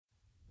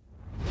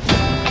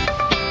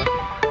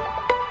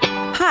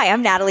Hi,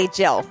 I'm Natalie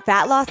Jill,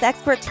 fat loss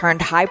expert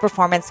turned high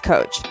performance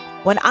coach.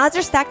 When odds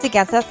are stacked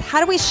against us,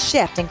 how do we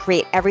shift and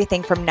create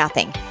everything from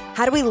nothing?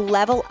 How do we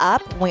level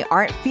up when we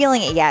aren't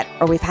feeling it yet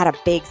or we've had a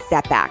big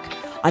setback?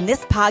 On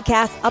this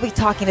podcast, I'll be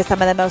talking to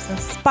some of the most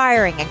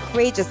inspiring and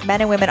courageous men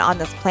and women on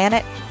this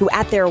planet who,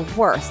 at their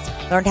worst,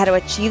 learned how to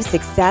achieve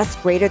success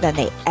greater than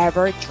they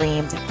ever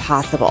dreamed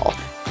possible,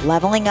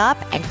 leveling up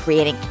and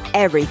creating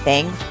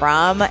everything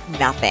from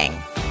nothing.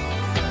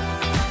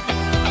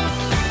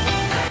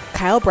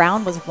 Kyle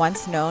Brown was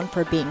once known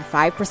for being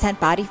 5%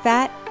 body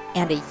fat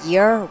and a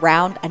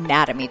year-round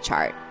anatomy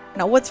chart.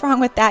 Now, what's wrong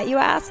with that, you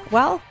ask?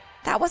 Well,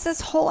 that was his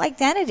whole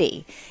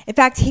identity. In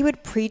fact, he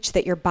would preach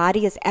that your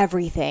body is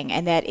everything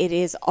and that it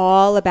is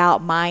all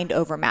about mind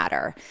over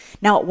matter.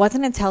 Now, it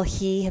wasn't until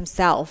he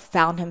himself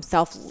found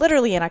himself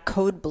literally in a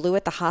code blue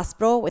at the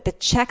hospital with a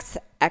chest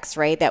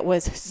x-ray that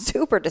was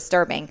super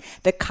disturbing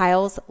that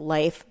Kyle's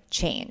life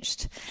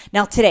changed.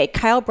 Now, today,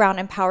 Kyle Brown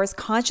empowers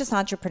conscious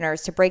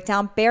entrepreneurs to break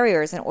down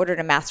barriers in order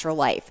to master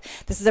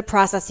life. This is a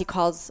process he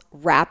calls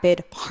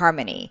rapid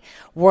harmony.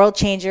 World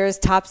changers,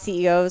 top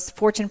CEOs,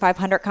 Fortune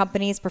 500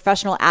 companies,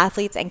 professional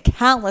athletes, and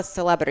countless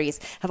celebrities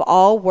have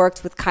all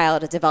worked with Kyle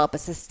to develop a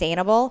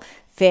sustainable,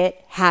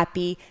 fit,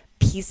 happy,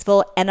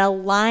 peaceful, and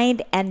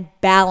aligned and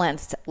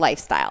balanced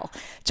lifestyle.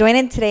 Join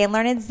in today and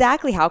learn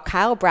exactly how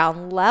Kyle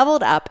Brown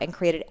leveled up and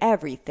created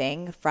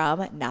everything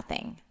from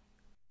nothing.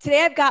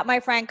 Today, I've got my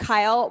friend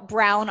Kyle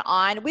Brown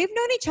on. We've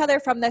known each other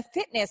from the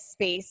fitness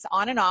space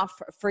on and off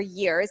for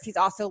years. He's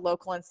also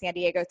local in San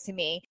Diego to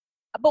me.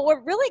 But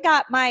what really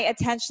got my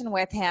attention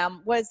with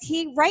him was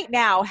he right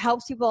now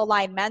helps people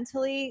align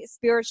mentally,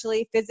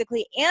 spiritually,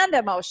 physically, and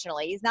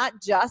emotionally. He's not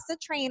just a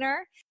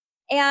trainer.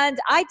 And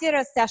I did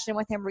a session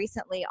with him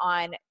recently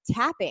on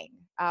tapping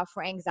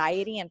for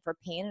anxiety and for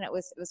pain, and it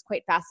was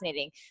quite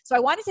fascinating. So I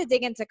wanted to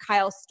dig into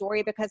Kyle's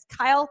story because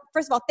Kyle,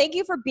 first of all, thank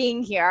you for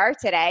being here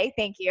today.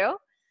 Thank you.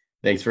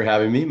 Thanks for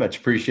having me. Much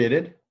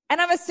appreciated.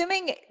 And I'm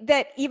assuming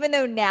that even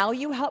though now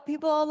you help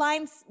people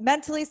align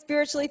mentally,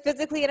 spiritually,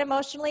 physically, and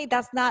emotionally,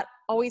 that's not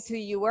always who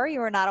you were.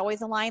 You were not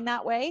always aligned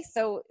that way.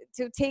 So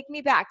to take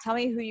me back, tell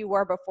me who you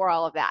were before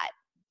all of that.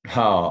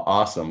 Oh,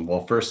 awesome.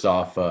 Well, first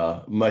off,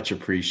 much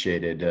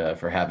appreciated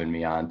for having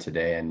me on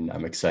today. And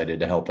I'm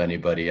excited to help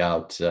anybody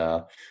out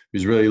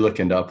who's really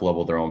looking to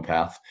up-level their own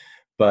path.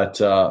 But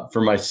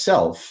for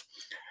myself,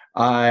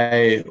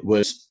 I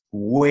was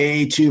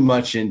way too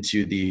much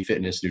into the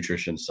fitness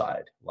nutrition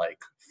side, like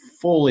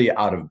fully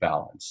out of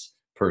balance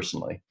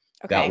personally.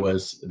 Okay.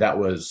 That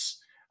was,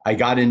 I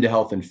got into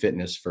health and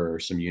fitness for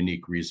some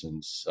unique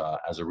reasons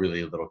as a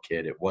really little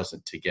kid. It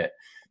wasn't to get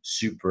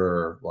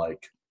super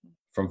like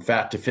from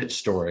fat to fit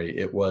story.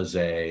 It was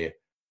a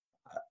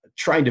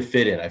trying to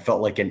fit in. I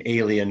felt like an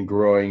alien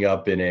growing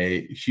up in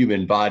a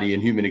human body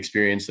and human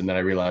experience. And then I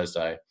realized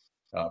I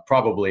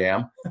probably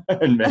am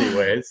in many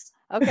ways.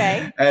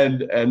 Okay.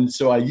 And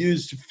so I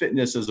used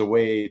fitness as a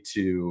way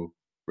to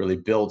really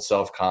build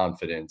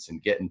self-confidence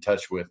and get in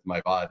touch with my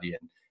body.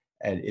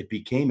 And it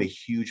became a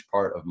huge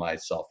part of my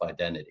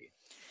self-identity.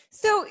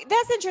 So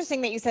that's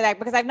interesting that you said that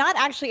because I've not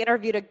actually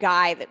interviewed a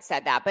guy that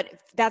said that, but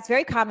that's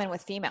very common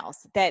with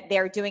females, that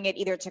they're doing it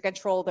either to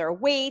control their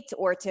weight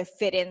or to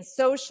fit in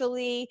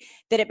socially,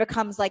 that it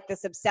becomes like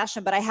this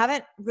obsession. But I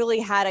haven't really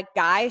had a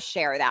guy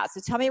share that. So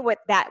tell me was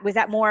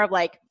that more of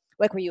like,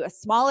 were you a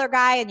smaller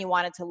guy and you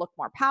wanted to look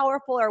more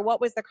powerful, or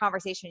what was the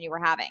conversation you were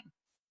having?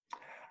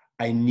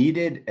 I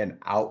needed an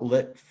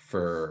outlet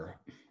for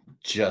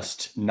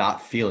just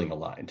not feeling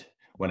aligned.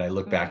 When I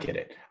look back at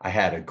it, I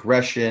had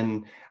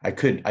aggression. I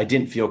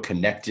didn't feel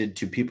connected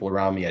to people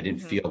around me. I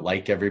didn't feel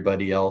like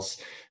everybody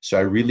else. So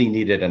I really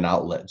needed an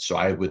outlet. So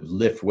I would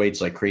lift weights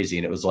like crazy.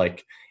 And it was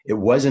like, it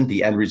wasn't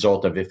the end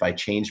result of if I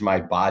change my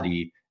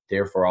body,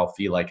 therefore I'll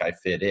feel like I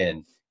fit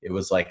in. It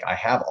was like, I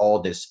have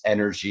all this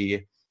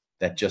energy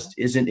that just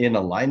isn't in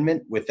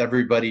alignment with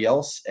everybody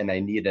else. And I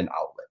need an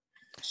outlet.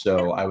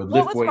 So I would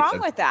lift weights. What's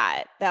wrong with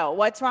that though?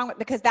 What's wrong with,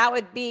 because I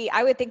would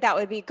think that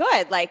would be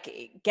good.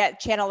 Like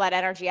channel that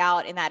energy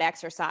out in that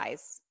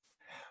exercise.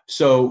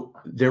 So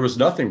there was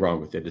nothing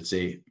wrong with it. It's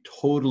a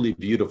totally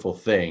beautiful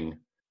thing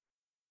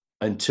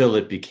until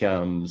it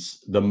becomes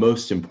the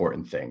most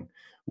important thing.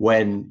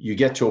 When you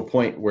get to a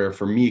point where,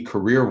 for me,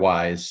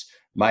 career-wise,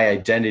 my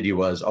identity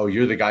was, oh,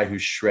 you're the guy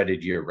who's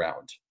shredded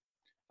year-round.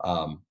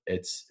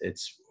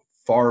 It's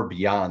far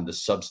beyond the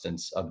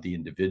substance of the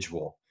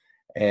individual.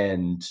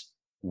 And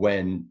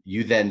when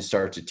you then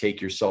start to take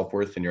your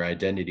self-worth and your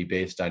identity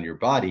based on your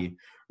body,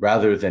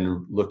 rather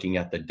than looking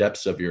at the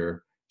depths of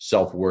your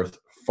self-worth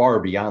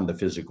far beyond the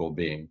physical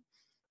being,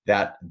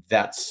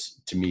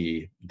 that's to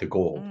me the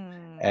goal.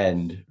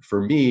 And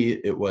for me,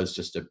 it was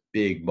just a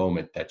big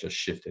moment that just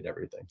shifted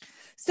everything.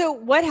 So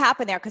what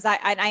happened there? Because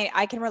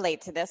I can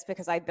relate to this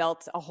because I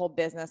built a whole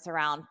business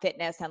around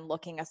fitness and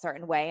looking a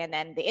certain way. And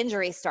then the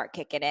injuries start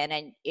kicking in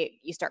and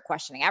you start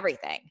questioning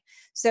everything.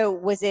 So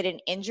was it an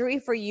injury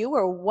for you,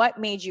 or what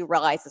made you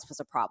realize this was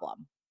a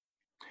problem?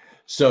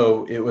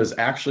 So it was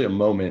actually a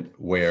moment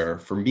where,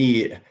 for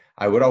me,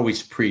 I would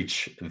always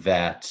preach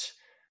that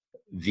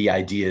the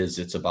idea is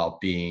it's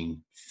about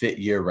being fit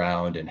year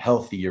round and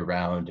healthy year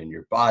round, and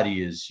your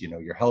body is,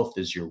 your health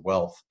is your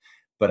wealth.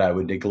 But I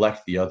would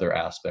neglect the other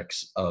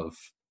aspects of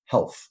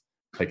health.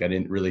 Like I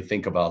didn't really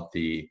think about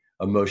the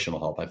emotional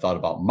health. I thought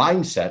about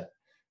mindset,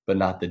 but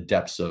not the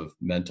depths of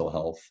mental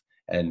health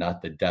and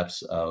not the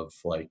depths of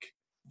like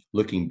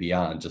looking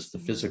beyond just the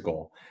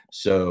physical.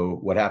 So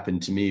what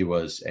happened to me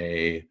was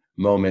a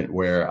moment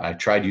where I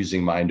tried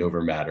using mind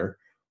over matter,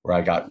 where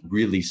I got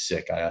really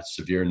sick. I had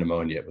severe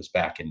pneumonia. It was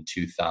back in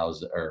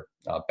 2000 or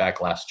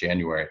back last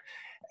January,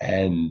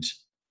 and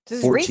This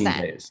is 14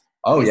 recent. days.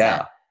 Oh Recent.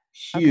 yeah.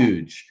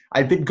 Huge.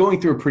 Okay. I've been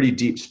going through a pretty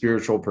deep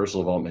spiritual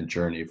personal development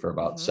journey for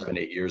about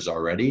 7-8 years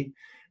already,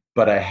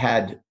 but I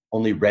had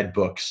only read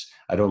books.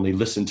 I'd only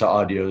listened to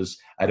audios.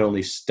 I'd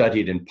only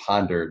studied and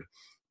pondered.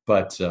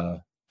 But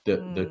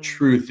the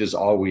truth is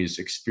always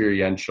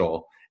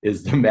experiential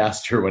is the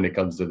master when it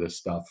comes to this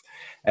stuff.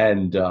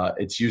 And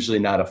it's usually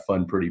not a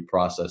fun, pretty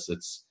process.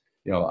 It's,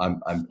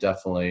 I'm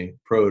definitely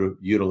pro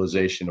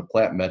utilization of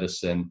plant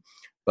medicine,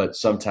 but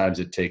sometimes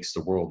it takes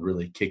the world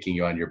really kicking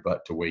you on your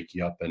butt to wake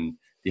you up in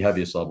the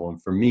heaviest level.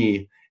 And for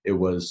me, it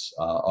was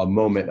a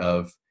moment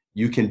of,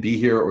 you can be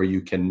here or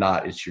you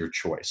cannot. It's your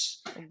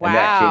choice. Wow. And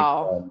that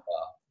came from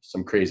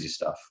some crazy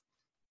stuff.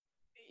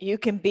 You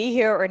can be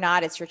here or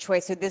not. It's your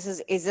choice. So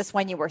is this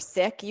when you were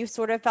sick? You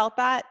sort of felt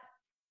that?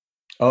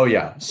 Oh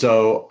yeah.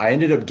 So I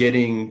ended up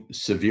getting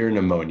severe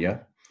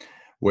pneumonia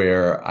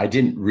where I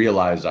didn't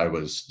realize I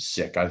was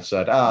sick. I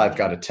said, I've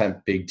got a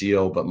temp, big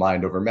deal, but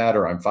mind over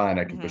matter. I'm fine.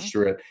 I can push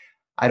through it.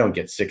 I don't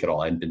get sick at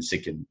all. I hadn't been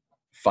sick in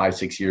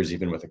 5-6 years,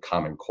 even with a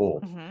common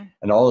cold.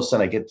 And all of a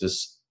sudden I get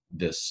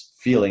this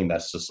feeling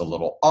that's just a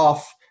little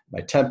off.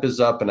 My temp is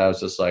up, and I was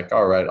just like,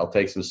 all right, I'll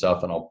take some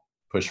stuff and I'll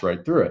push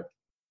right through it.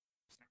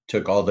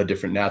 Took all the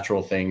different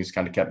natural things,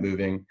 kind of kept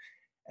moving,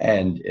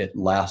 and it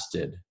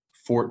lasted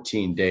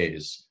 14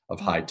 days of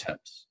high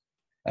temps.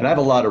 And I have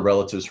a lot of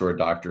relatives who are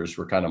doctors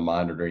who are kind of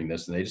monitoring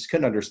this, and they just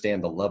couldn't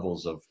understand the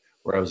levels of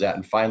where I was at.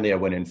 And finally I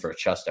went in for a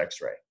chest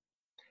x-ray.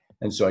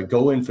 And so I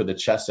go in for the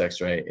chest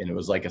x-ray, and it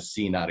was like a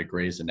scene out of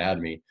Grey's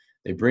Anatomy.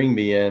 They bring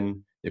me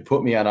in, they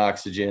put me on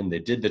oxygen, they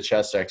did the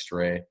chest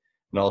x-ray,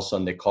 and all of a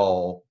sudden they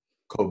call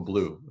code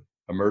blue,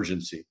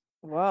 emergency.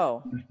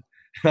 Whoa.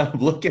 I'm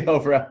looking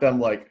over at them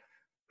like,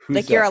 who's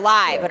like you're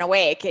alive and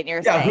awake, and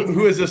you're saying,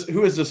 who is this?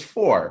 Who is this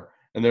for?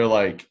 And they're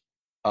like,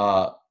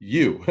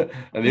 you.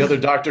 And the other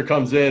doctor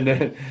comes in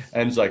and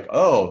it's like,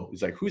 oh,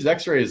 he's like, whose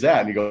x-ray is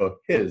that? And you go,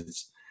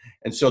 his.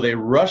 And so they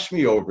rushed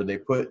me over. They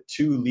put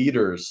 2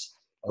 liters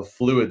of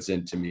fluids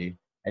into me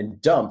and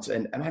dumped.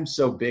 And I'm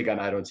so big on,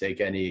 I don't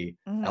take any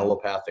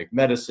allopathic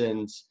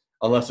medicines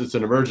unless it's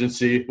an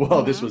emergency.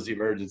 Well, this was the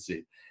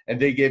emergency. And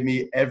they gave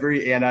me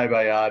every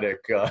antibiotic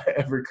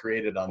ever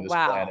created on this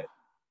planet.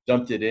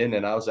 Dumped it in,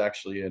 and I was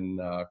actually in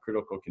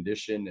critical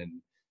condition and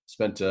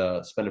spent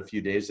a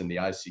few days in the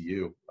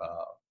ICU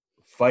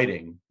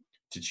fighting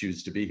to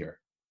choose to be here.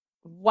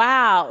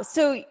 Wow.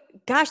 So,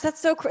 gosh,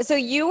 that's so so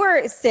you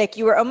were sick.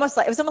 You were it was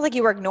almost like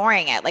you were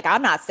ignoring it. Like,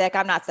 I'm not sick.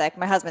 I'm not sick.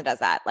 My husband does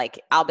that.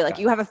 Like, I'll be like,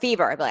 you have a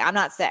fever. I'll be like, I'm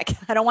not sick.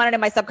 I don't want it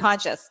in my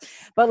subconscious.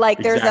 But like,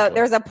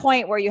 there's a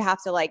point where you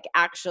have to like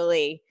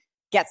actually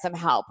get some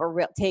help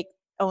or take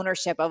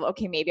ownership of,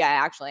 okay, maybe I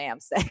actually am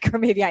sick, or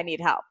maybe I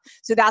need help.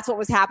 So that's what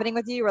was happening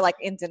with you. You were like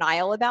in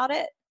denial about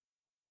it.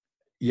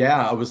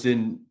 Yeah, I was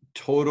in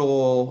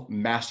total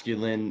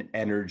masculine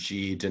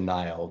energy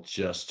denial,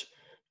 just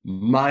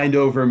mind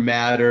over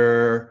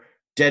matter,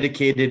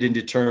 dedicated and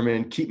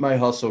determined, keep my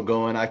hustle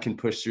going. I can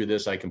push through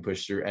this. I can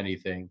push through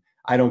anything.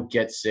 I don't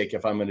get sick.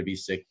 If I'm going to be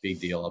sick, big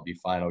deal. I'll be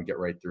fine. I'll get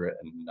right through it,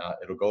 and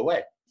it'll go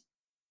away.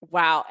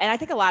 Wow. And I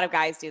think a lot of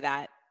guys do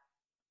that.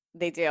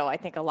 They do. I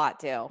think a lot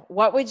do.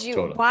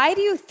 Totally. Why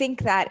do you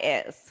think that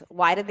is?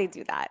 Why did they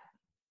do that?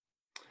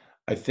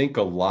 I think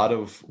a lot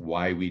of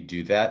why we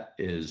do that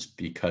is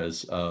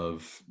because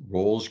of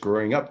roles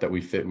growing up that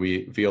we fit.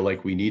 We feel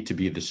like we need to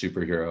be the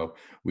superhero.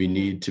 We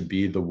need to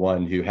be the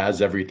one who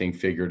has everything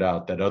figured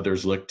out, that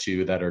others look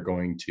to, that are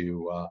going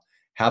to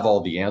have all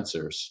the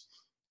answers.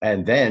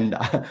 And then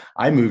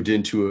I moved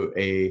into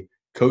a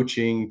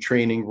coaching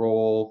training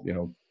role,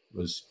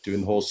 was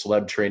doing the whole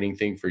celeb training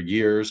thing for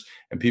years.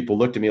 And people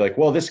looked at me like,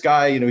 well, this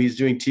guy, he's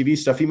doing TV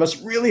stuff. He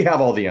must really have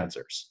all the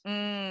answers.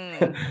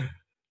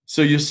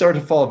 So you start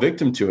to fall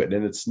victim to it.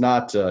 And it's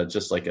not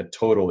just like a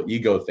total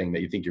ego thing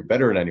that you think you're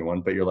better than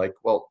anyone, but you're like,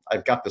 well,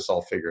 I've got this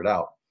all figured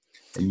out.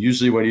 And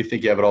usually when you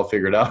think you have it all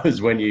figured out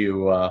is when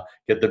you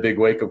get the big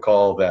wake-up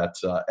call that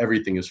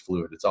everything is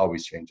fluid. It's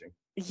always changing.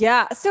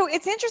 Yeah. So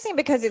it's interesting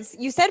because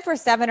you said for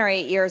 7 or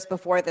 8 years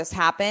before this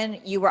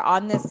happened, you were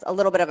on this a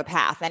little bit of a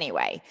path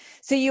anyway.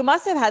 So you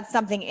must have had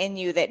something in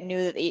you that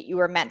knew that you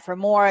were meant for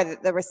more,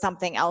 that there was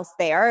something else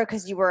there,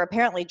 because you were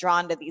apparently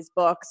drawn to these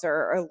books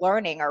or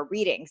learning or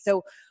reading.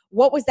 So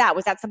what was that?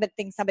 Was that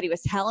something somebody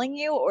was telling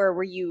you, or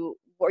were you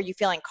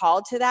feeling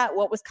called to that?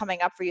 What was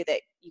coming up for you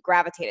that you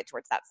gravitated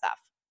towards that stuff?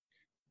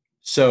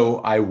 So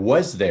I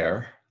was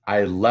there,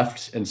 I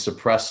left and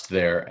suppressed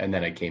there, and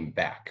then I came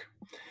back.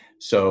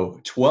 So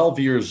 12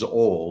 years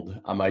old,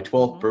 on my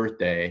 12th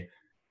birthday,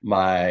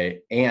 my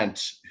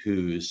aunt,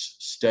 who's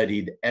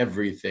studied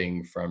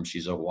everything from,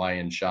 she's a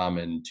Hawaiian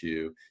shaman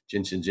to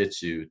Jinsen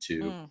Jitsu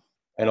to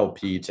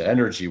NLP to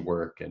energy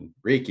work and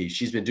Reiki.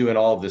 She's been doing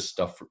all of this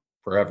stuff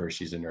forever.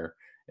 She's in her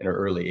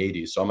early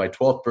 80s. So on my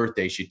 12th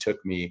birthday, she took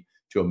me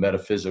to a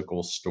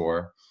metaphysical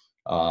store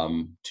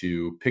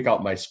to pick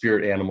out my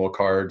spirit animal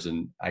cards.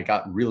 And I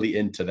got really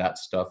into that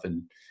stuff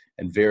and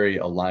very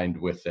aligned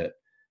with it.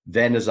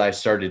 Then as I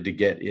started to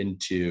get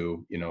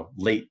into,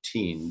 late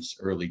teens,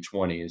 early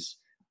 20s,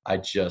 I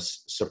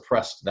just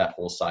suppressed that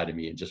whole side of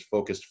me and just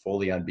focused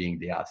fully on being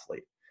the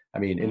athlete. I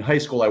mean, in high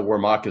school, I wore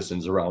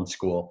moccasins around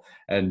school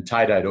and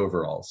tie-dyed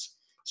overalls.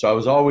 So I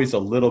was always a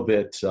little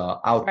bit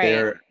out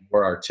there,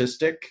 more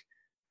artistic,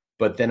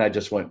 but then I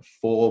just went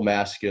full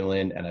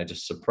masculine and I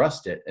just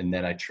suppressed it. And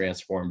then I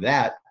transformed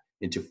that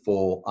into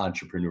full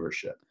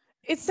entrepreneurship.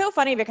 It's so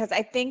funny because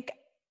I think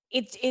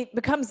it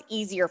becomes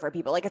easier for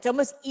people. Like it's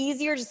almost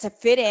easier just to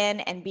fit in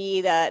and be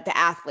the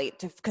athlete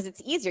because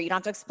it's easier. You don't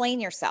have to explain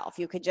yourself.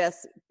 You could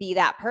just be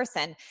that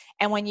person.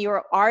 And when you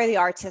are the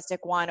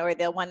artistic one or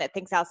the one that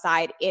thinks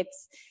outside,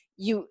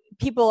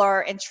 people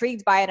are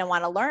intrigued by it and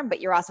want to learn,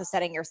 but you're also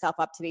setting yourself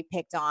up to be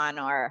picked on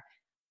or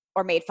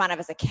made fun of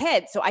as a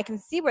kid. So I can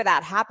see where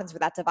that happens, where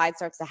that divide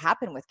starts to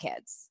happen with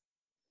kids.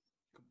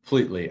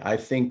 Completely. I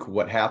think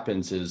what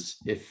happens is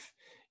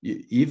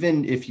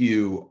even if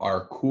you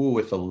are cool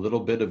with a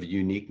little bit of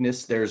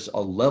uniqueness, there's a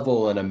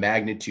level and a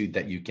magnitude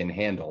that you can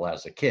handle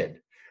as a kid,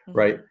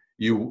 right?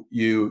 You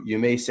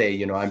may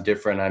say, I'm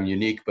different, I'm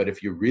unique, but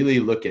if you really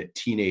look at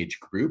teenage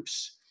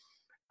groups,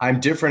 I'm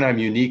different, I'm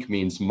unique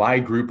means my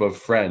group of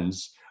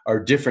friends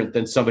are different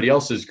than somebody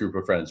else's group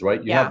of friends,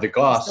 right? You have the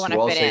goths who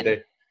all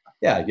say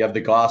you have the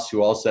goths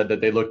who all said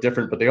that they look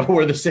different, but they all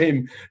wear the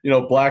same,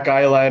 black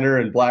eyeliner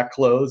and black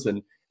clothes,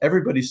 and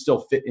everybody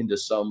still fit into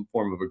some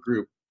form of a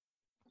group.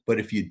 But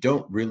if you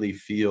don't really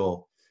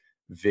feel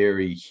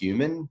very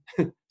human,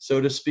 so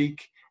to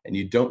speak, and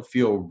you don't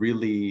feel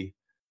really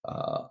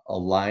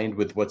aligned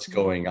with what's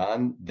going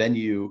on, then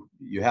you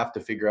have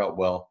to figure out,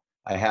 well,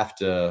 I have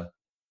to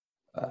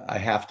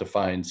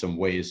find some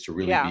ways to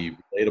really be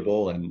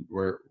relatable, and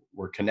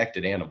we're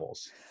connected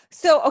animals.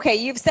 So, okay,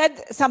 you've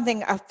said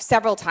something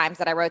several times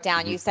that I wrote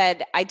down. You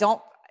said, I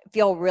don't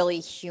feel really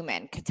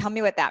human. Tell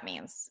me what that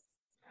means.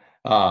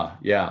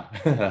 Yeah.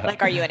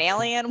 Like, are you an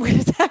alien? What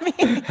does that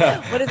mean?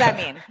 What does that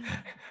mean?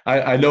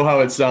 I know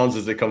how it sounds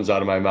as it comes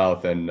out of my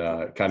mouth and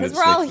kind of.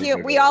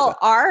 Because we all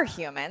are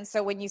human.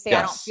 So when you say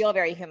I don't feel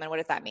very human, what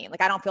does that mean?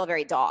 Like I don't feel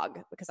very dog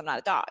because I'm not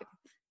a dog.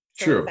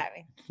 So True. What does that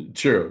mean?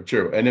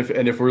 True. And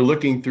if we're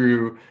looking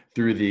through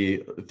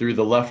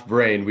the left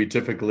brain, we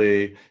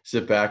typically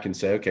sit back and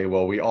say, okay,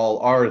 well, we all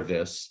are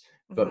this,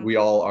 but we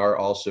all are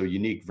also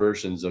unique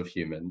versions of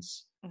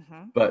humans.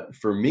 But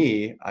for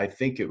me, I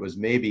think it was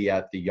maybe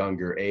at the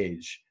younger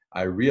age,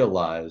 I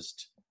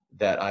realized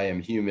that I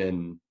am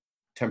human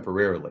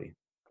temporarily,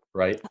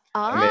 right?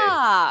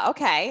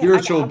 Okay.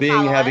 Spiritual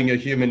being having a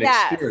human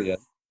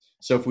experience.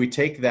 So if we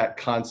take that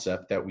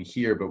concept that we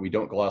hear, but we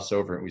don't gloss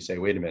over it, and we say,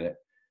 wait a minute,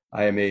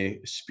 I am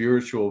a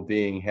spiritual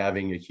being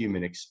having a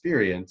human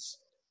experience,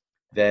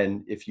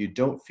 then if you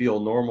don't feel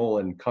normal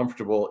and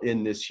comfortable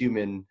in this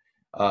human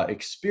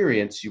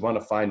experience, you want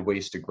to find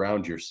ways to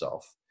ground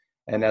yourself.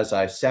 And as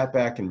I sat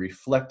back and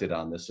reflected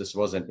on this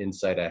wasn't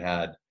insight I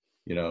had,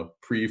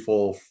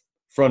 pre-full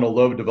frontal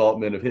lobe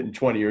development of hitting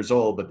 20 years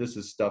old, but this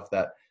is stuff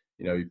that,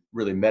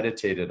 really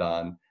meditated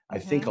on. I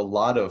think a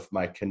lot of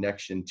my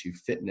connection to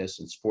fitness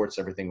and sports,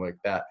 everything like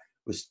that,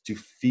 was to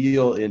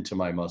feel into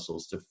my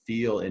muscles, to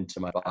feel into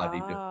my body,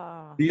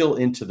 to feel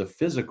into the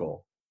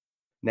physical.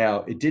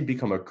 Now, it did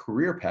become a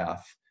career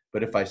path,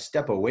 but if I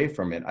step away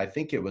from it, I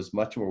think it was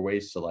much more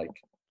ways to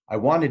I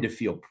wanted to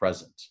feel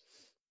present.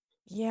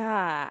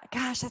 Yeah.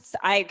 Gosh,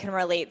 I can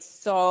relate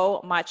so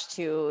much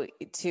to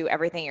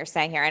everything you're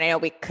saying here. And I know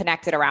we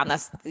connected around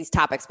these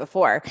topics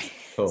before.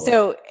 Totally.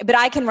 So, but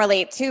I can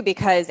relate too,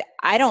 because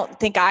I don't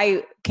think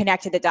I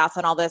connected the dots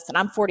on all this, and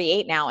I'm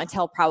 48 now,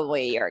 until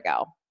probably a year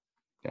ago.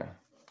 Yeah.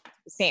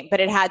 Same, but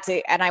it had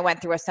to, and I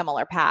went through a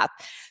similar path.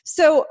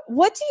 So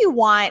what do you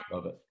want?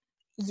 Love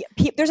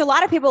it. There's a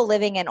lot of people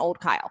living in old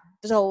Kyle.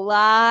 There's a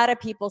lot of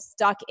people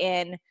stuck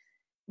in,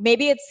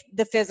 maybe it's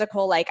the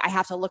physical, like I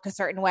have to look a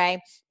certain way,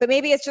 but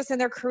maybe it's just in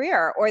their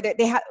career, or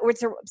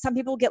some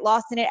people get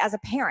lost in it as a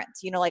parent,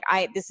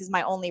 this is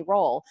my only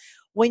role.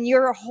 When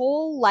your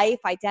whole life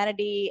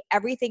identity,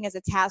 everything is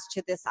attached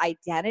to this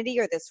identity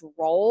or this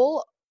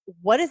role,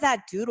 what does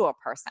that do to a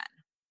person?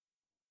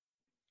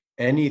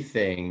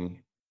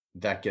 Anything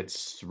that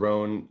gets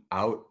thrown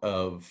out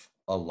of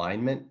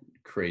alignment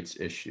creates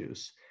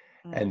issues.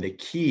 And the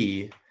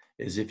key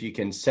is if you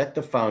can set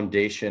the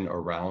foundation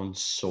around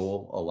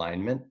soul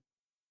alignment,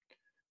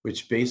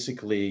 which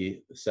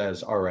basically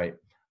says, all right,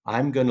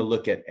 I'm going to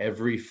look at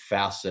every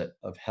facet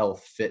of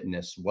health,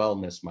 fitness,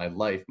 wellness, my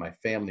life, my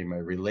family, my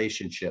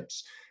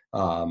relationships,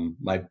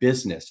 my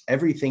business,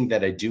 everything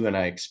that I do and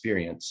I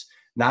experience,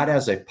 not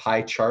as a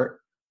pie chart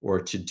or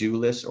to-do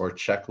list or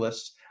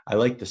checklist. I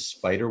like the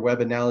spider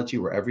web analogy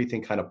where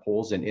everything kind of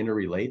pulls and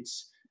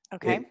interrelates.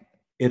 Okay.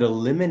 it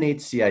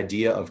eliminates the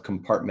idea of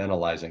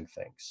compartmentalizing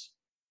things,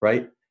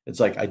 right?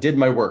 It's like, I did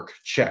my work,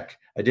 check.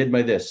 I did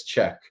my this,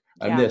 check.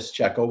 I'm Yeah. this,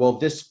 check. Oh, well,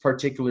 this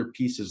particular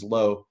piece is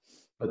low,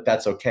 but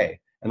that's okay.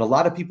 And a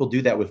lot of people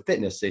do that with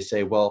fitness. They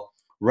say, well,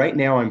 right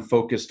now I'm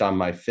focused on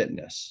my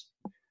fitness.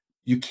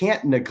 You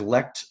can't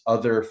neglect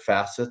other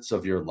facets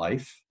of your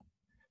life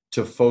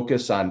to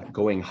focus on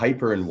going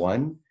hyper in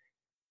one,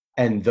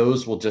 and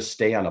those will just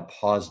stay on a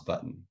pause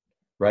button,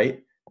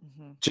 right?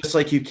 Mm-hmm. Just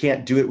like you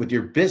can't do it with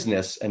your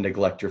business and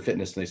neglect your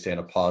fitness and they stay on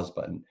a pause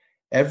button.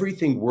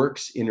 Everything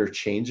works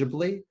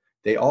interchangeably.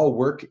 They all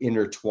work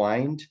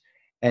intertwined,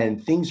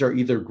 and things are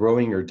either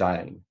growing or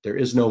dying. There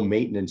is no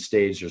maintenance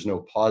stage. There's no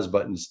pause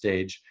button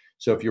stage.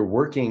 So if you're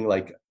working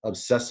like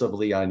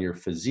obsessively on your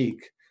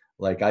physique,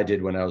 like I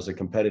did when I was a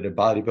competitive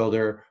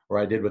bodybuilder, or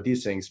I did with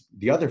these things,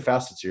 the other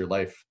facets of your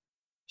life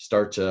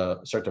start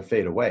to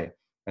fade away.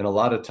 And a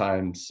lot of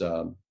times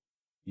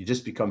you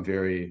just become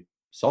very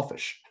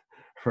selfish,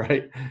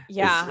 right?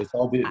 Yeah.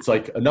 It's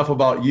like, enough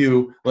about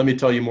you. Let me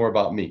tell you more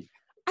about me.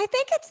 I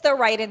think it's the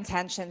right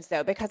intentions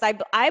though, because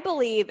I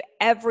believe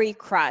every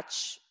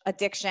crutch,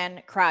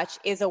 addiction crutch,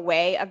 is a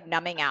way of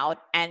numbing out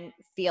and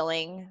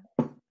feeling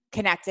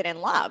connected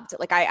and loved.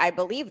 Like I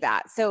believe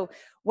that. So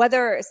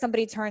whether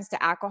somebody turns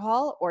to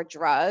alcohol or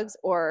drugs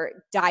or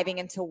diving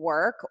into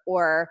work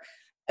or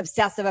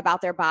obsessive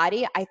about their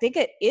body, I think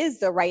it is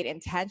the right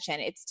intention.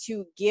 It's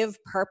to give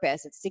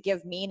purpose. It's to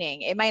give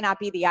meaning. It might not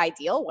be the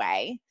ideal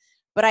way,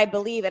 but I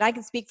believe, and I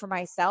can speak for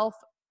myself,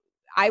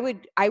 I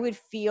would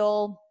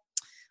feel,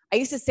 I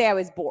used to say I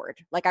was bored.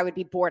 Like I would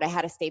be bored. I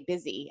had to stay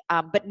busy.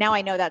 But now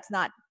I know that's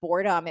not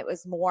boredom. It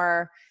was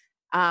more,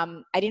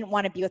 I didn't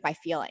want to be with my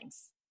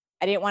feelings.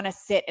 I didn't want to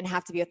sit and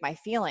have to be with my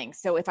feelings.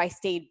 So if I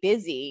stayed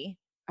busy,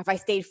 if I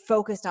stayed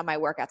focused on my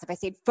workouts, if I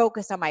stayed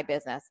focused on my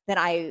business, then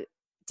I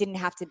didn't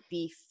have to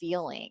be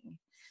feeling.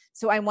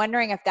 So I'm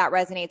wondering if that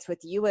resonates with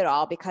you at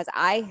all, because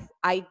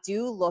I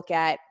do look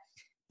at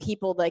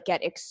people that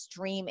get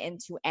extreme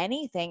into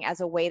anything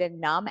as a way to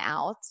numb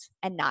out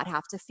and not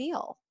have to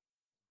feel.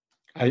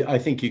 I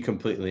think you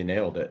completely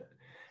nailed it.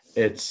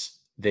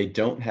 They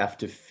don't have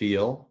to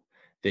feel.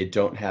 They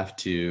don't have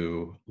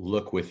to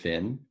look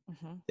within.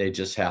 Mm-hmm. They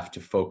just have to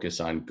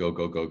focus on go,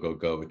 go, go, go,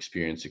 go,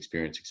 experience,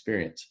 experience,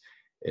 experience.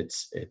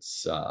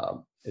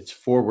 It's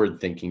forward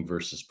thinking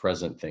versus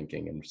present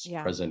thinking and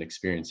present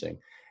experiencing.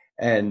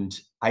 And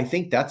I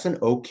think that's an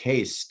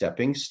okay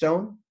stepping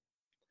stone.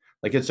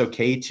 Like it's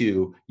okay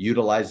to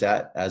utilize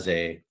that as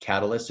a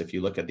catalyst. If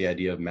you look at the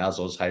idea of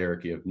Maslow's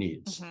hierarchy of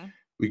needs, Mm-hmm.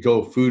 we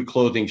go food,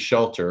 clothing,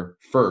 shelter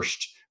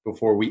first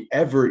before we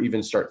ever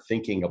even start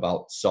thinking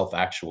about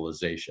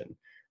self-actualization,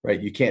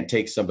 right? You can't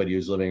take somebody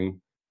who's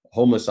living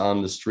homeless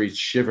on the streets,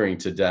 shivering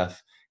to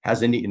death,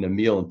 hasn't eaten a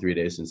meal in 3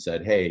 days and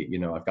said, hey,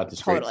 I've got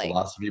this great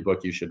philosophy book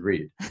you should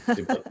read.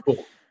 Like,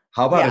 cool.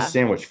 How about a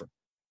sandwich for?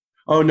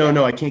 Oh,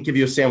 no, I can't give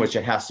you a sandwich.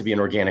 It has to be an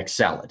organic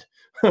salad,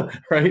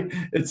 right?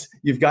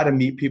 You've got to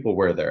meet people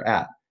where they're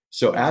at.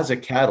 So as a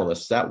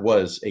catalyst, that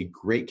was a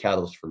great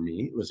catalyst for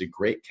me. It was a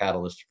great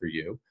catalyst for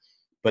you.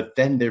 But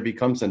then there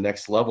becomes a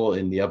next level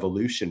in the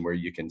evolution where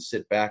you can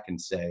sit back and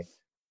say,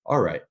 all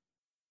right,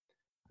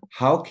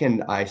 how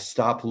can I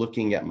stop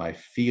looking at my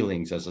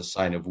feelings as a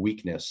sign of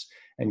weakness?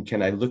 And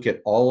can I look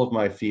at all of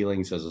my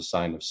feelings as a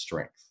sign of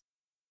strength?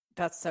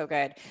 That's so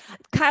good.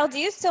 Kyle, do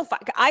you still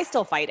fight? I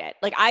still fight it.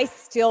 Like I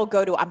still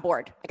I'm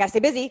bored. I gotta stay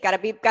busy, gotta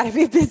be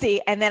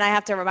busy. And then I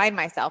have to remind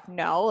myself,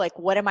 no, like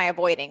what am I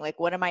avoiding? Like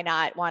what am I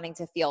not wanting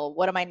to feel?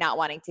 What am I not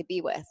wanting to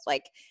be with?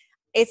 Like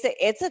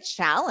it's a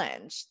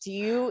challenge. Do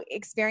you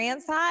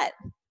experience that?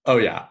 Oh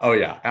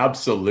yeah,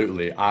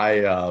 absolutely.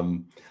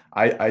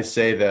 I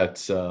say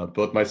that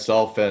both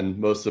myself and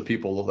most of the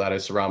people that I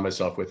surround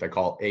myself with, I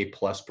call A+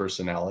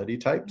 personality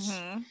types.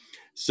 Mm-hmm.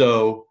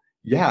 So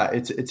yeah,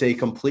 it's a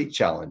complete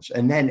challenge.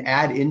 And then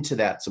add into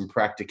that some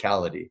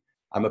practicality.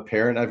 I'm a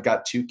parent. I've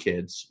got 2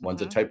 kids.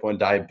 One's a type 1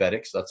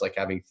 diabetic, so that's like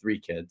having 3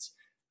 kids.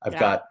 I've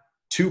got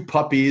 2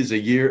 puppies, a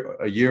year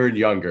and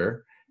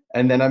younger,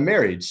 and then I'm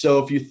married.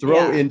 So if you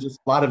throw in just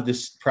a lot of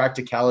this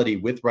practicality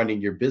with running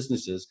your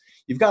businesses,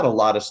 you've got a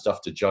lot of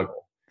stuff to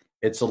juggle.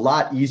 It's a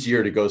lot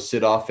easier to go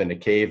sit off in a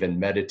cave and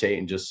meditate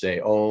and just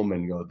say Om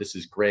and go, this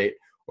is great.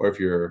 Or if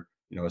you're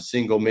a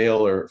single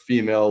male or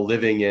female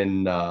living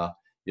in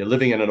you're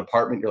living in an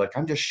apartment, you're like,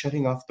 I'm just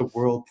shutting off the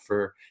world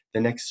for the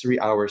next 3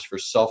 hours for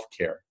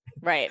self-care.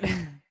 Right.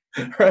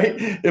 Right?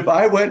 If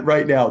I went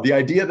right now, the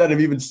idea that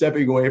I'm even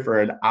stepping away for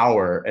an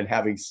hour and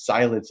having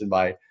silence in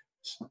my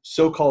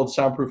so-called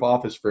soundproof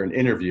office for an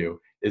interview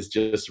is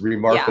just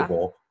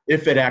remarkable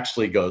if it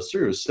actually goes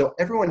through. So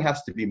everyone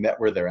has to be met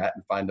where they're at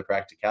and find the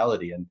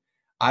practicality. And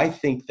I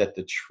think that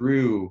the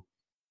true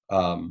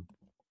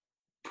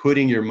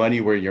putting your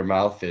money where your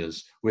mouth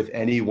is with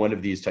any one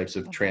of these types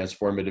of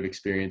transformative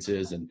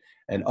experiences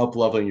and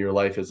up-leveling your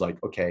life is like,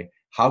 okay,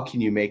 how can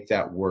you make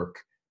that work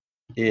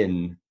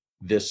in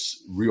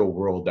this real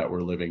world that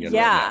we're living in right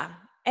now?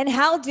 And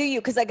how do you,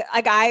 because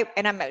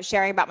and I'm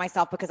sharing about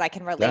myself because I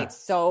can relate Yeah.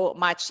 so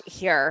much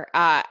here.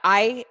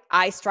 I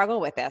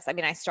struggle with this. I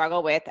mean, I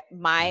struggle with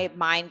my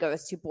mind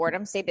goes to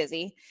boredom, stay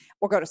busy,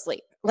 or go to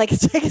sleep. Like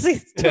it's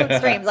basically two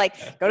extremes.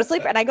 Like go to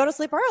sleep, and I go to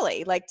sleep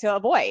early, like to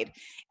avoid.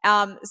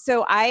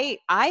 So I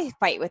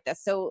fight with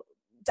this. So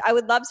I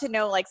would love to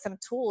know like some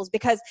tools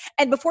because,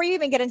 and before you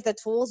even get into the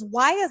tools,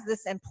 why is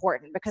this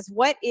important? Because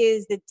what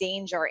is the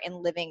danger in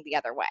living the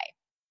other way?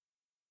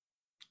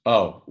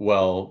 Oh,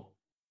 well,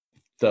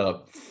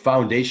 the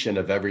foundation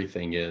of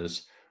everything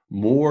is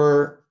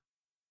more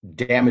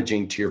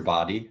damaging to your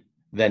body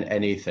than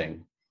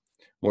anything,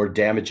 more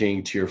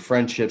damaging to your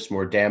friendships,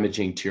 more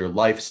damaging to your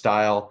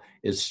lifestyle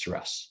is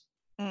stress.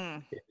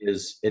 Mm,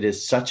 It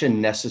is such a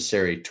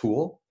necessary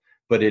tool,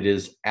 but it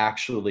is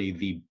actually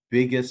the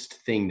biggest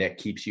thing that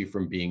keeps you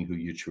from being who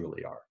you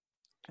truly are.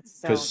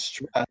 that's Because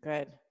so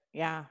good.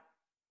 Yeah.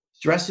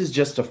 stress is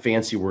just a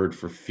fancy word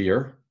for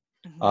fear.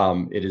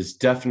 Mhm. It is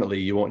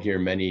definitely, you won't hear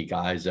many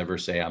guys ever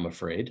say, I'm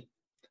afraid.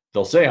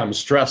 They'll say, I'm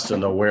stressed,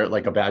 and they'll wear it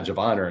like a badge of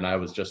honor. And I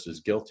was just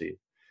as guilty.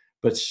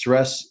 But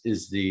stress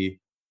is the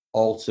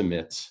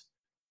ultimate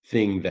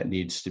thing that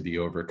needs to be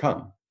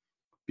overcome.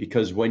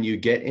 Because when you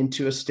get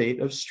into a state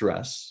of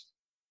stress,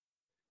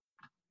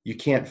 you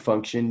can't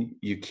function,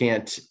 you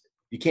can't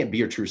be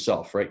your true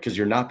self, right? Because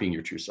you're not being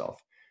your true self.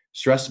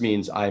 Stress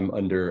means I'm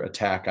under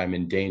attack, I'm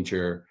in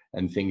danger,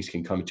 and things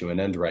can come to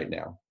an end right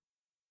now.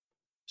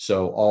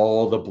 So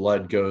all the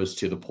blood goes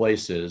to the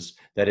places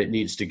that it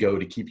needs to go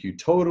to keep you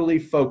totally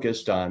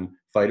focused on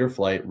fight or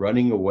flight,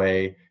 running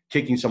away,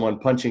 kicking someone,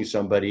 punching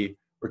somebody,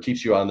 or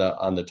keeps you on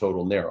the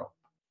total narrow.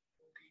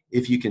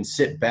 If you can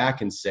sit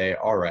back and say,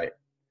 all right,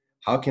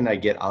 how can I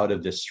get out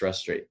of this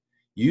stress state?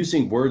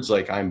 Using words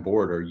like I'm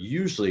bored are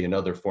usually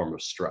another form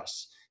of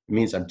stress. It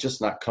means I'm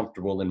just not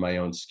comfortable in my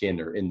own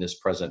skin or in this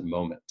present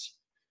moment.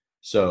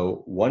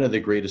 So one of the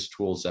greatest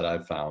tools that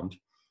I've found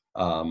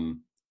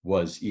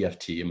was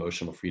EFT,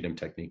 emotional freedom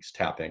techniques,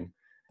 tapping.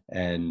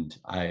 And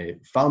I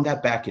found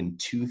that back in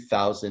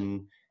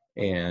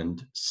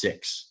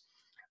 2006.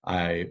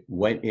 I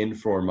went in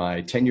for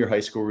my 10-year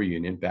high school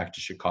reunion back to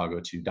Chicago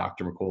to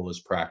Dr.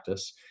 McCullough's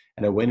practice.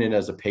 And I went in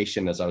as a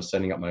patient as I was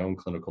setting up my own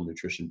clinical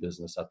nutrition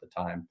business at the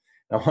time.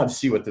 And I wanted to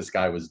see what this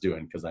guy was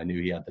doing because I knew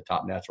he had the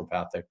top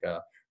naturopathic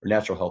or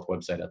natural health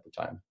website at the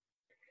time.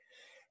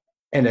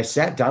 And I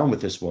sat down with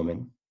this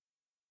woman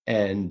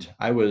and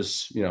I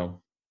was,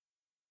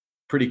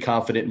 pretty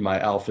confident in my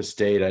alpha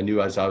state. I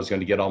knew as I was going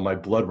to get all my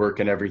blood work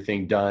and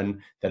everything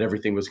done, that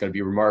everything was going to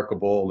be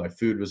remarkable. My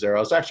food was there. I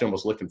was actually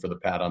almost looking for the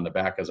pat on the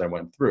back as I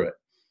went through it.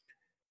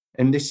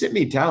 And they sit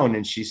me down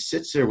and she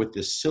sits there with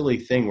this silly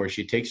thing where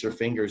she takes her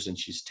fingers and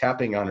she's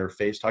tapping on her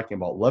face, talking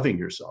about loving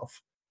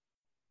yourself.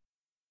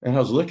 And I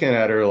was looking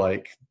at her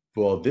like,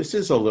 well, this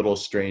is a little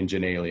strange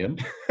and alien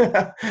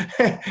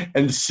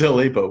and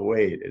silly, but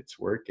wait, it's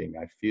working.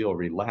 I feel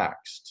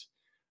relaxed.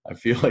 I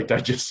feel like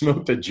I just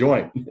smoked a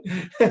joint.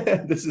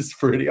 This is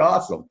pretty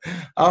awesome.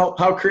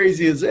 How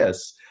crazy is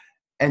this?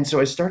 And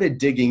so I started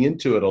digging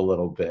into it a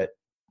little bit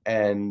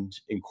and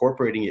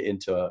incorporating it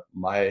into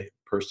my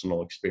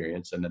personal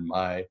experience and then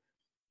my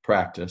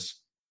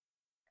practice.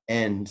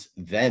 And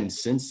then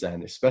since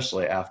then,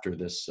 especially after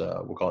this,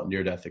 we'll call it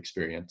near-death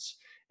experience,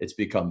 it's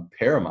become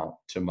paramount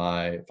to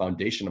my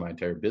foundation of my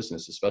entire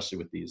business, especially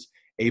with these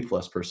A+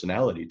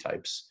 personality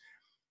types.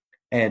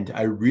 And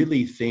I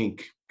really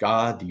think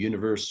God, the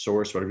universe,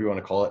 source, whatever you want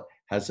to call it,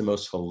 has the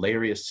most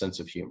hilarious sense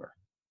of humor.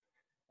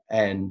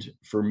 And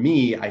for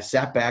me, I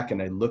sat back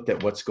and I looked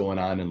at what's going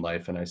on in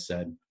life and I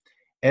said,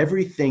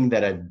 everything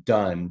that I've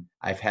done,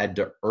 I've had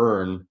to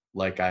earn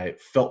like I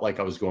felt like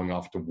I was going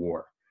off to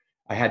war.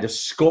 I had to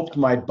sculpt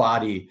my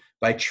body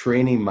by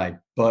training my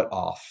butt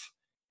off.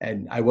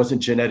 And I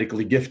wasn't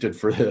genetically gifted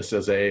for this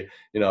as a,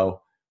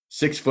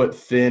 6 foot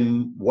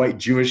thin white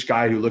Jewish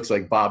guy who looks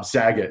like Bob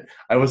Saget.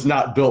 I was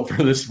not built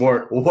for this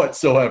sport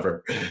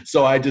whatsoever.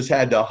 So I just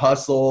had to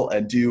hustle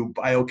and do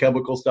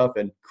biochemical stuff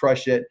and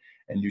crush it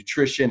and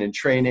nutrition and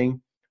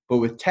training. But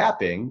with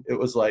tapping, it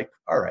was like,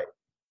 all right,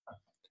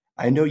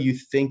 I know you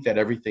think that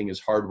everything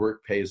is hard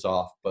work pays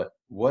off, but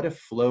what if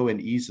flow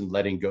and ease and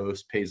letting go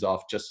pays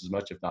off just as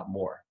much, if not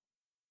more?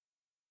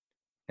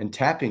 And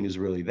tapping is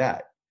really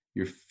that.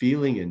 You're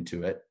feeling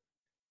into it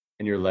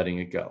and you're letting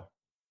it go.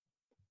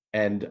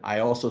 And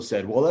I also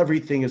said, well,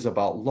 everything is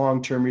about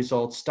long-term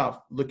results.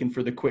 Stop looking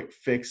for the quick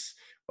fix,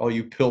 all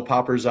you pill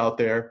poppers out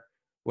there.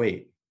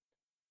 Wait,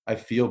 I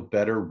feel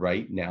better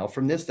right now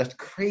from this? That's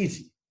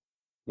crazy.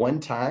 One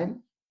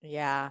time.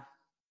 Yeah.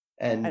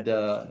 And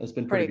it's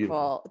been pretty Pretty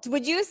beautiful. cool.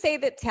 Would you say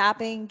that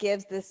tapping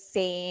gives the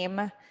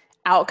same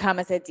outcome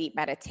as a deep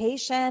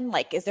meditation?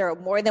 Like, is there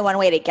more than one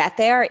way to get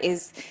there?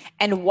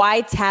 And why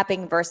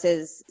tapping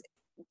versus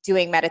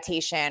doing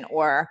meditation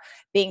or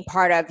being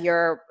part of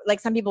like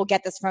some people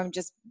get this from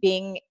just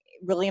being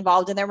really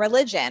involved in their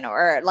religion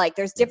or like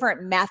there's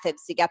different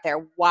methods to get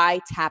there. Why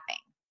tapping?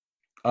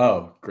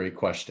 Oh, great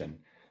question.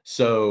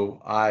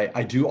 So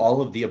I do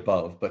all of the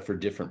above, but for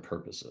different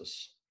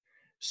purposes.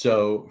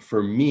 So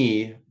for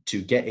me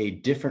to get a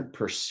different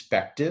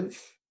perspective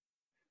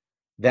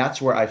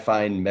that's where I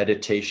find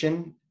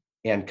meditation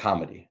and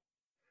comedy,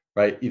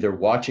 right? Either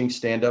watching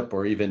stand-up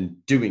or even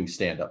doing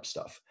stand-up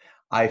stuff.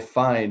 I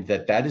find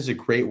that that is a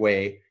great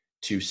way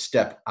to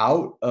step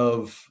out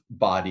of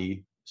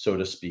body, so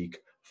to speak,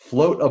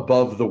 float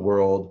above the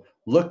world,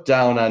 look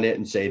down on it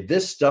and say,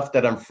 this stuff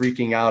that I'm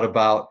freaking out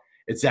about,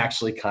 it's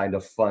actually kind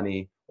of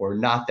funny or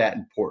not that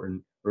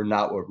important or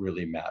not what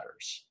really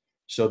matters.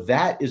 So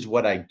that is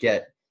what I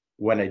get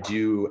when I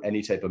do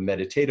any type of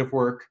meditative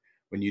work.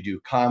 When you do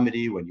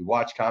comedy, when you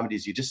watch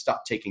comedies, you just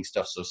stop taking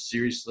stuff so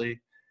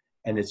seriously,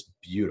 and it's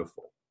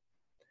beautiful.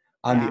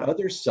 On the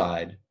other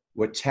side,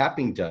 what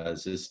tapping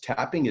does is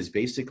tapping is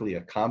basically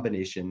a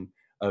combination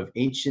of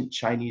ancient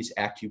Chinese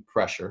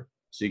acupressure.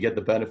 So you get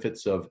the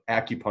benefits of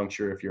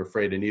acupuncture if you're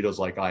afraid of needles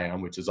like I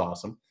am, which is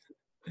awesome,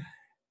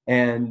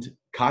 and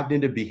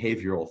cognitive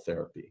behavioral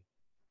therapy.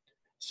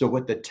 So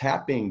what the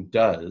tapping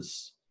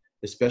does,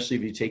 especially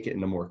if you take it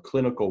in a more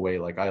clinical way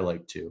like I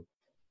like to,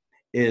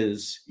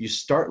 is you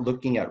start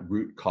looking at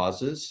root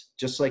causes,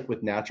 just like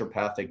with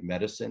naturopathic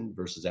medicine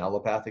versus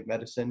allopathic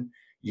medicine.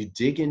 You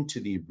dig into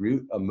the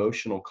root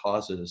emotional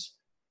causes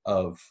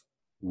of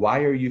why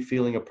are you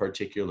feeling a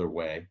particular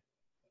way?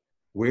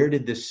 Where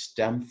did this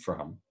stem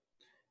from?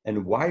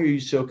 And why are you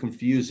so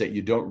confused that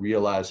you don't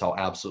realize how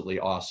absolutely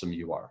awesome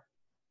you are?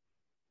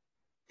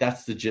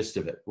 That's the gist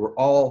of it. We're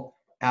all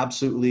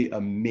absolutely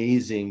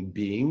amazing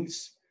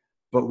beings,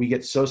 but we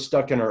get so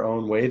stuck in our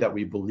own way that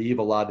we believe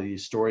a lot of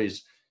these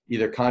stories,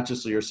 either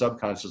consciously or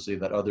subconsciously,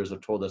 that others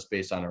have told us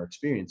based on our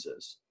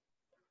experiences.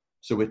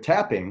 So with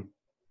tapping,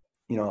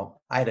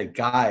 I had a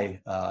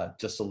guy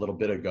just a little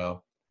bit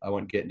ago. I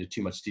won't get into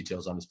too much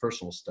details on his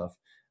personal stuff,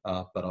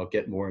 but I'll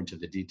get more into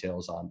the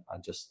details on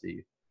just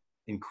the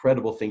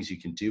incredible things you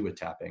can do with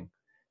tapping.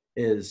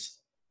 Is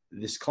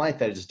this client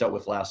that I just dealt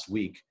with last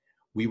week,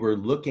 we were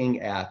looking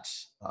at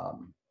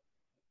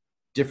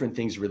different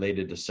things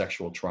related to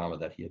sexual trauma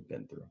that he had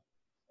been through.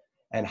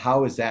 And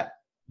how is that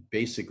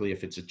basically,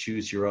 if it's a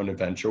choose your own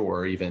adventure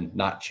or even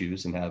not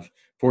choose and have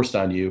forced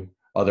on you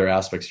other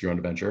aspects of your own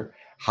adventure,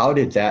 how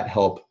did that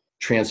help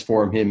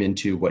transform him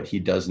into what he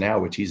does now,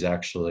 which he's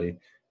actually,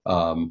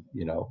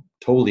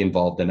 totally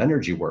involved in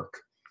energy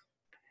work.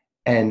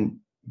 And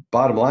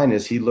bottom line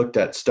is he looked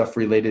at stuff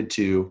related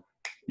to,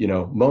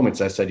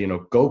 moments. I said,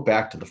 go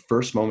back to the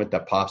first moment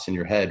that pops in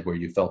your head where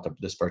you felt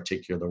this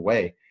particular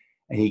way.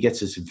 And he gets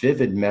this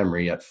vivid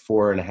memory at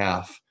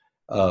 4.5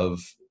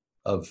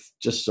 of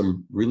just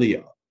some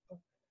really,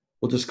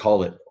 we'll just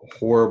call it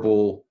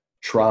horrible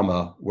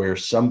trauma, where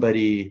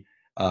somebody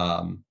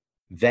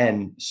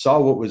then saw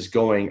what was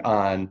going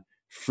on,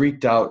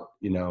 freaked out,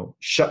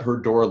 shut her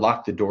door,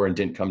 locked the door, and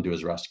didn't come to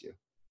his rescue.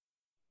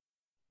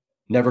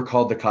 Never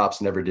called the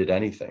cops, never did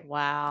anything.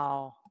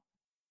 Wow.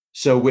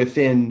 So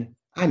within,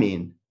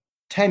 10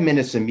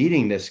 minutes of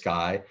meeting this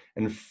guy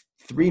and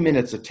 3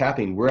 minutes of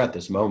tapping, we're at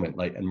this moment,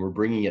 and we're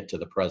bringing it to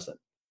the present.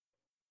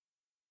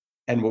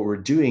 And what we're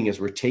doing is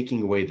we're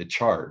taking away the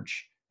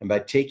charge. And by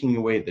taking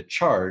away the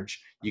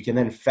charge, you can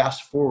then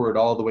fast forward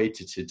all the way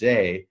to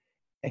today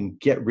and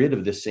get rid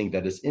of this thing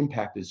that has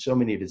impacted so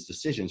many of his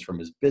decisions, from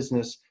his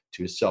business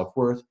to his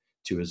self-worth,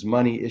 to his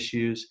money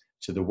issues,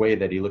 to the way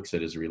that he looks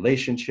at his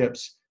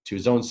relationships, to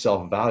his own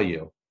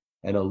self-value,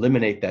 and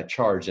eliminate that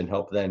charge and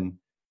help then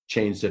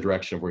change the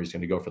direction of where he's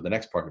going to go for the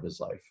next part of his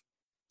life.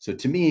 So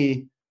to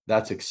me,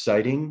 that's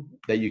exciting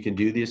that you can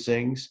do these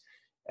things.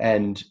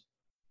 And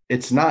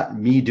it's not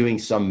me doing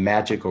some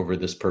magic over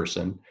this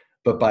person,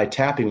 but by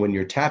tapping, when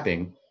you're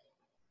tapping,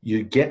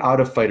 you get out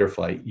of fight or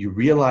flight, you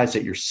realize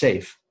that you're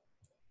safe,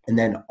 and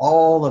then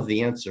all of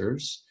the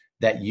answers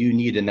that you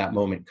need in that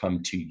moment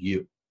come to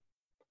you,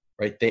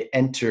 right? They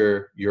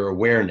enter your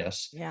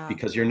awareness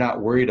because you're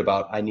not worried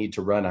about, I need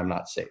to run, I'm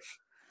not safe.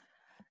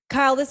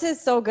 Kyle, this is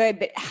so good,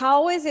 but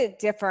how is it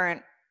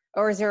different,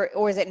 or is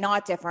it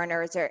not different,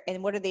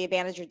 and what are the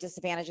advantages or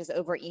disadvantages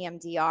over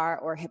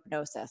EMDR or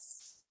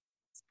hypnosis?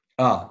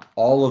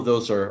 All of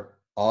those are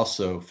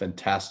also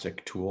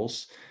fantastic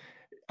tools.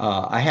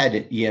 I had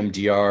an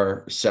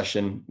EMDR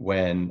session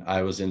when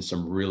I was in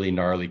some really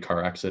gnarly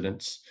car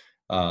accidents.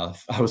 I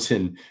was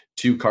in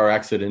 2 car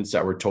accidents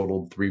that were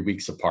totaled 3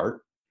 weeks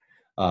apart.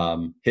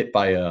 Hit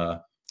by a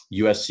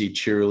USC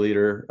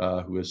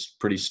cheerleader who was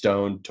pretty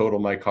stoned,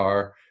 totaled my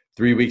car.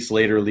 3 weeks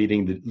later,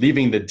 leaving the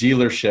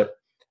dealership,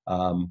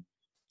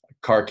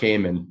 car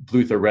came and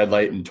blew the red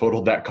light and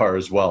totaled that car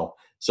as well.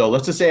 So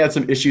let's just say I had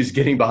some issues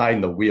getting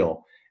behind the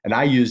wheel, and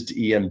I used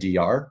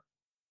EMDR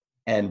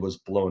and was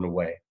blown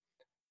away.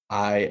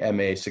 I am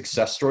a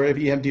success story of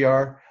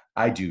EMDR.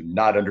 I do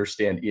not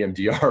understand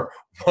EMDR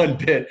one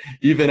bit,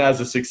 even as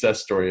a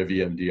success story of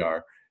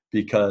EMDR,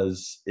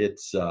 because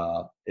it's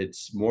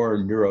more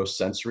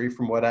neurosensory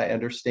from what I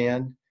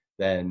understand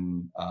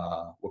than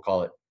we'll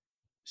call it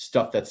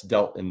stuff that's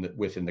dealt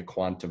within the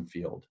quantum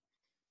field.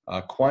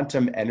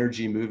 Quantum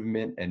energy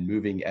movement and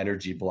moving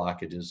energy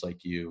blockages,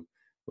 like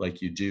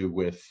you do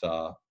with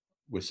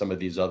some of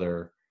these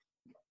other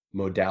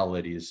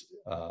modalities,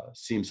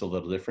 seems a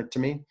little different to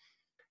me.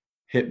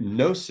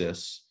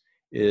 Hypnosis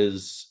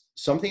is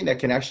something that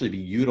can actually be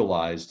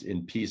utilized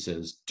in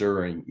pieces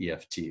during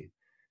EFT.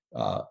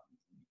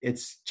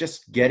 It's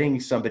just getting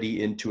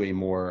somebody into a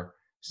more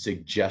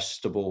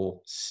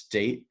suggestible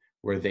state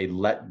where they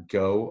let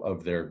go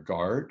of their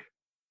guard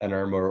and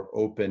are more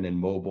open and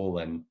mobile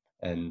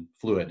and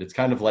fluid. It's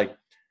kind of like,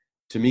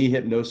 to me,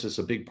 hypnosis,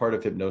 a big part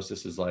of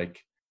hypnosis is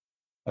like,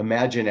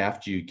 imagine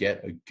after you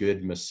get a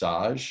good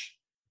massage,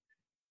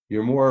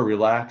 you're more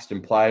relaxed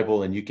and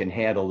pliable, and you can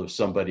handle if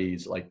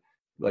somebody's like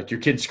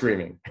your kid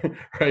screaming,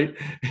 right?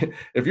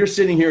 If you're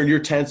sitting here and you're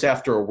tense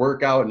after a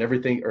workout and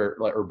everything,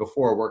 or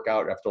before a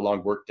workout after a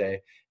long work day,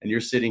 and you're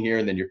sitting here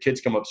and then your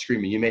kids come up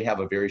screaming, you may have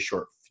a very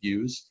short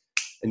fuse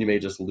and you may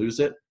just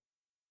lose it.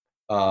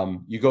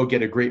 You go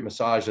get a great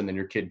massage and then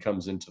your kid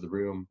comes into the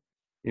room.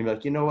 You're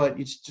like, you know what?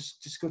 You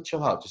just go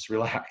chill out, just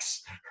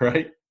relax,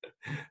 right?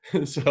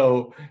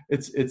 So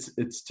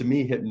it's to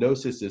me,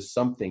 hypnosis is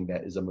something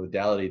that is a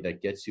modality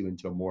that gets you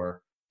into a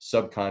more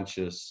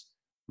subconscious,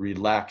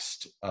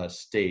 relaxed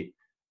state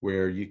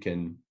where you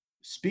can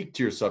speak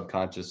to your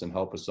subconscious and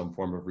help with some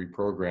form of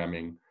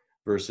reprogramming,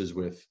 versus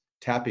with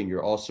tapping,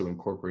 you're also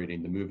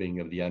incorporating the moving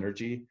of the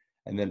energy.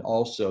 And then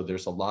also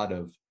there's a lot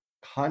of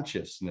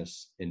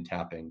consciousness in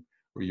tapping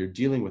where you're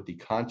dealing with the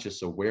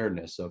conscious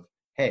awareness of,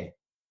 hey,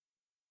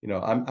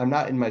 I'm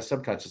not in my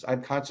subconscious.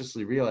 I'm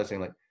consciously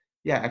realizing like,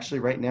 yeah, actually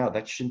right now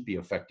that shouldn't be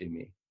affecting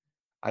me.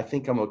 I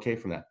think I'm okay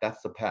from that.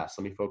 That's the past.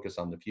 Let me focus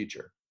on the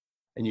future.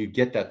 And you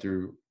get that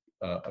through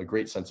a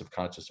great sense of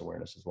conscious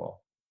awareness as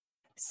well.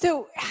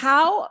 So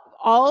how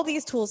all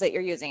these tools that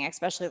you're using,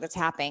 especially the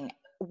tapping,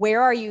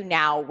 where are you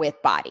now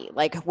with body?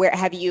 Like,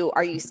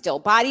 are you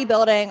still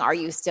bodybuilding? Do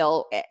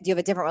you have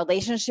a different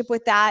relationship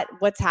with that?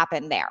 What's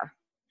happened there?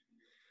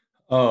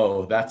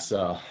 Oh, that's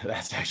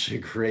actually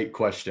a great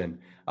question.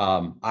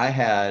 I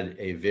had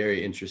a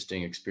very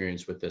interesting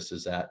experience with this,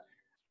 is that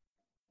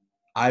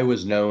I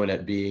was known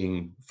at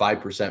being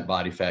 5%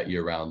 body fat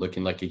year round,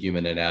 looking like a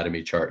human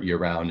anatomy chart year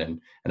round. And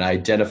I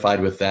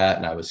identified with that,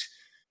 and I was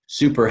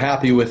super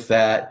happy with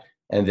that.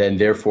 And then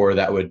therefore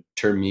that would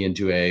turn me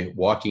into a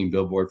walking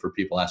billboard for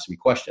people asking me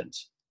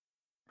questions.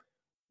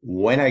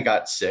 When I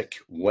got sick,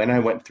 when I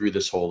went through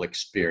this whole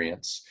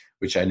experience,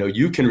 which I know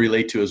you can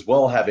relate to as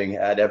well, having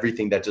had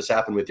everything that just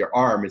happened with your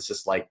arm, it's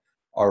just like,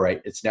 all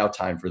right, it's now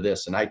time for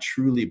this. And I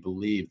truly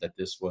believe that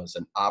this was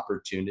an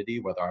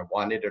opportunity, whether I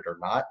wanted it or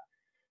not,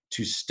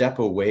 to step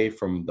away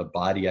from the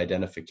body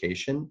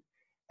identification.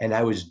 And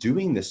I was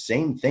doing the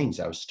same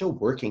things. I was still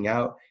working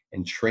out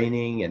and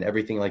training and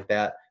everything like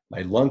that.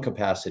 My lung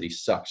capacity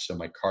sucks. So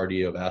my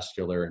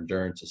cardiovascular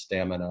endurance and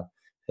stamina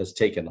has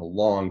taken a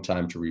long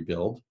time to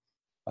rebuild.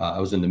 I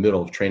was in the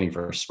middle of training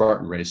for a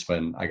Spartan race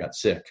when I got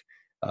sick.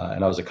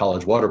 And I was a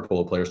college water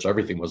polo player, so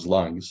everything was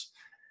lungs.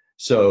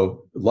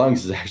 So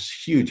lungs is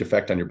actually a huge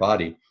effect on your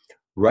body.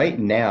 Right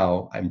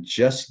now, I'm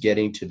just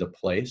getting to the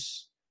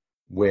place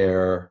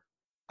where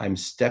I'm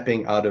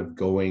stepping out of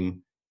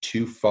going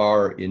too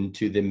far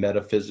into the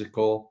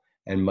metaphysical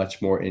and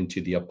much more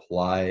into the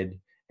applied,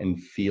 and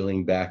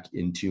feeling back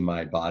into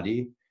my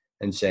body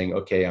and saying,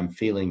 okay, I'm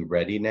feeling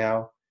ready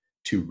now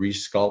to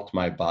resculpt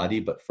my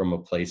body, but from a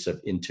place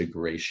of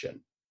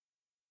integration.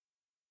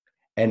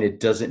 And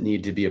it doesn't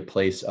need to be a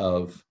place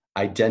of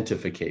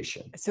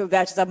identification. So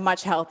that's a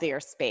much healthier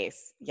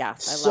space.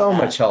 Yes. I love so that.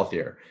 Much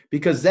healthier,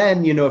 because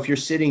then, if you're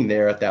sitting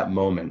there at that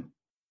moment,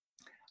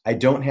 I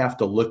don't have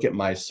to look at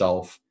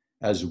myself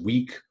as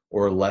weak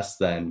or less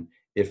than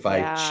if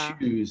I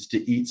choose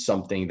to eat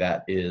something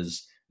that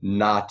is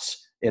not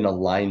in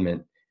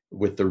alignment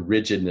with the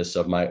rigidness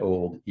of my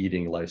old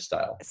eating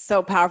lifestyle.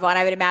 So powerful. And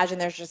I would imagine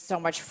there's just so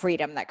much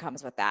freedom that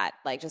comes with that,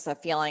 like just a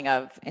feeling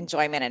of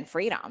enjoyment and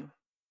freedom.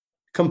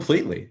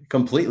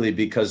 Completely,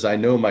 because I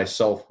know my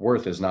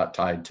self-worth is not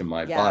tied to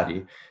my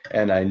body.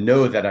 And I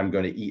know that I'm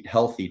going to eat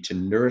healthy to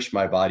nourish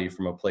my body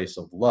from a place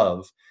of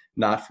love,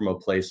 not from a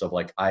place of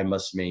like, I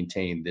must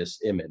maintain this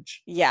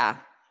image. Yeah.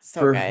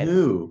 So for good.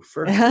 Who?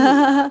 For who?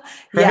 Right?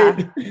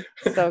 Yeah.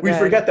 So good. We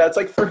forget that. It's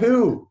like, for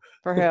who?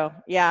 For who?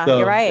 Yeah, so,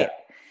 you're right.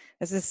 Yeah.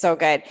 This is so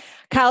good.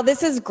 Kyle,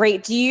 this is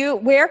great.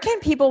 Where can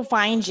people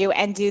find you,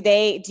 and do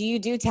you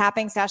do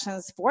tapping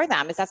sessions for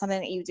them? Is that something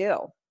that you do?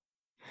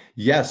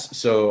 Yes.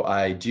 So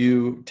I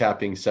do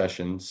tapping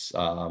sessions.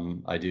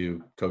 I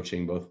do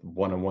coaching, both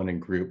one-on-one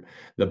and group.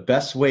 The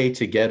best way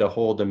to get a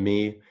hold of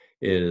me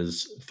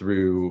is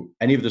through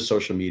any of the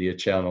social media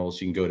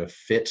channels. You can go to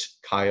Fit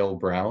Kyle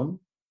Brown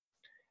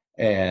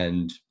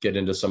and get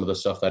into some of the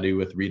stuff that I do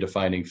with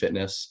redefining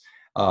fitness,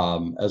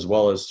 as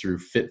well as through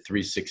Fit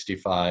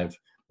 365,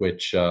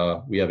 which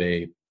we have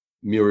a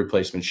meal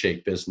replacement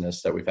shake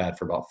business that we've had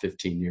for about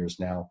 15 years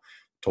now.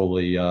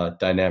 Totally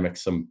dynamic,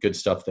 some good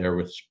stuff there,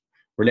 which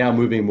we're now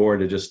moving more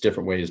into just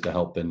different ways to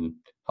help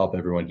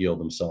everyone heal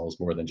themselves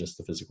more than just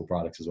the physical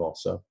products as well.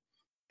 So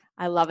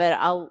I love it.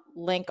 I'll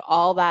link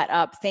all that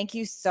up. Thank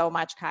you so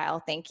much, Kyle.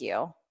 Thank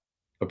you.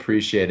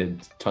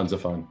 Appreciated. Tons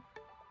of fun.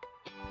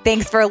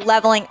 Thanks for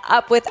leveling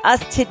up with us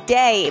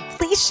today.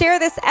 Please share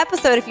this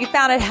episode if you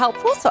found it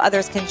helpful so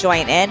others can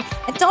join in.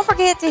 And don't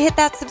forget to hit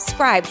that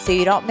subscribe so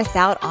you don't miss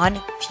out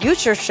on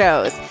future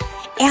shows.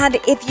 And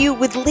if you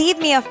would leave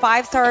me a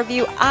 5-star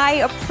review, I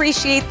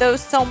appreciate those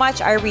so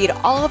much. I read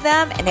all of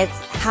them, and it's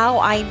how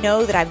I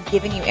know that I'm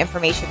giving you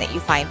information that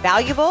you find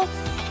valuable.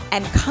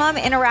 And come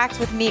interact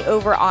with me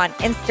over on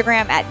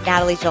Instagram at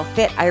Natalie Jill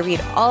Fit. I read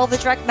all the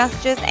direct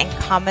messages and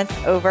comments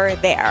over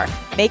there.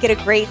 Make it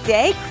a great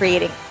day,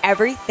 creating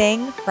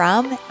everything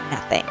from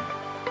nothing.